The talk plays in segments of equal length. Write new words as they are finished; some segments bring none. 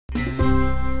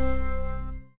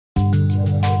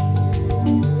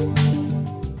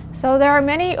So there are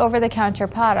many over-the-counter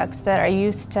products that are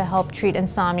used to help treat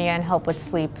insomnia and help with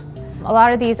sleep. A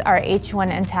lot of these are H1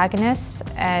 antagonists,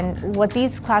 and what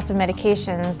these class of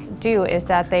medications do is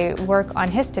that they work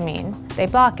on histamine. They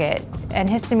block it, and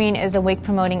histamine is a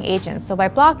wake-promoting agent, so by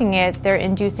blocking it, they're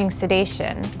inducing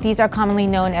sedation. These are commonly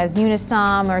known as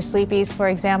Unisom or Sleepies, for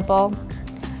example.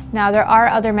 Now, there are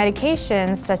other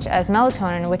medications, such as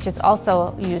melatonin, which is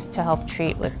also used to help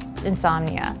treat with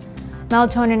insomnia.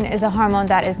 Melatonin is a hormone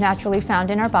that is naturally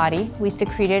found in our body. We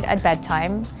secrete it at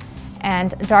bedtime, and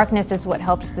darkness is what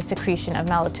helps the secretion of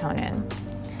melatonin.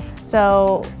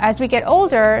 So as we get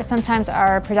older, sometimes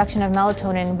our production of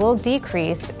melatonin will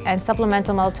decrease, and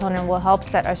supplemental melatonin will help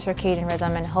set our circadian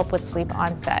rhythm and help with sleep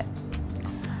onset.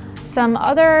 Some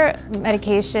other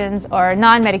medications or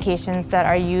non-medications that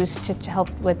are used to help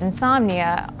with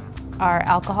insomnia are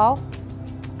alcohol.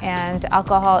 And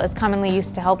alcohol is commonly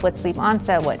used to help with sleep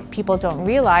onset. What people don't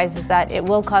realize is that it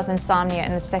will cause insomnia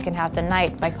in the second half of the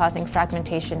night by causing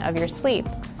fragmentation of your sleep.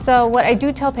 So what I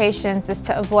do tell patients is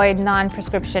to avoid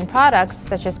non-prescription products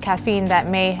such as caffeine that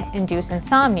may induce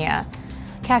insomnia.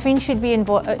 Caffeine should be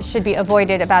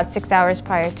avoided about 6 hours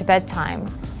prior to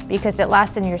bedtime because it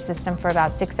lasts in your system for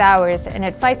about 6 hours and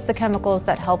it fights the chemicals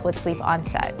that help with sleep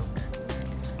onset.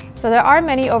 So there are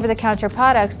many over-the-counter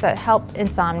products that help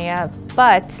insomnia,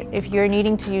 but if you're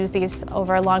needing to use these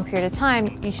over a long period of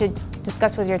time, you should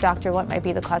discuss with your doctor what might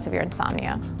be the cause of your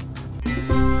insomnia.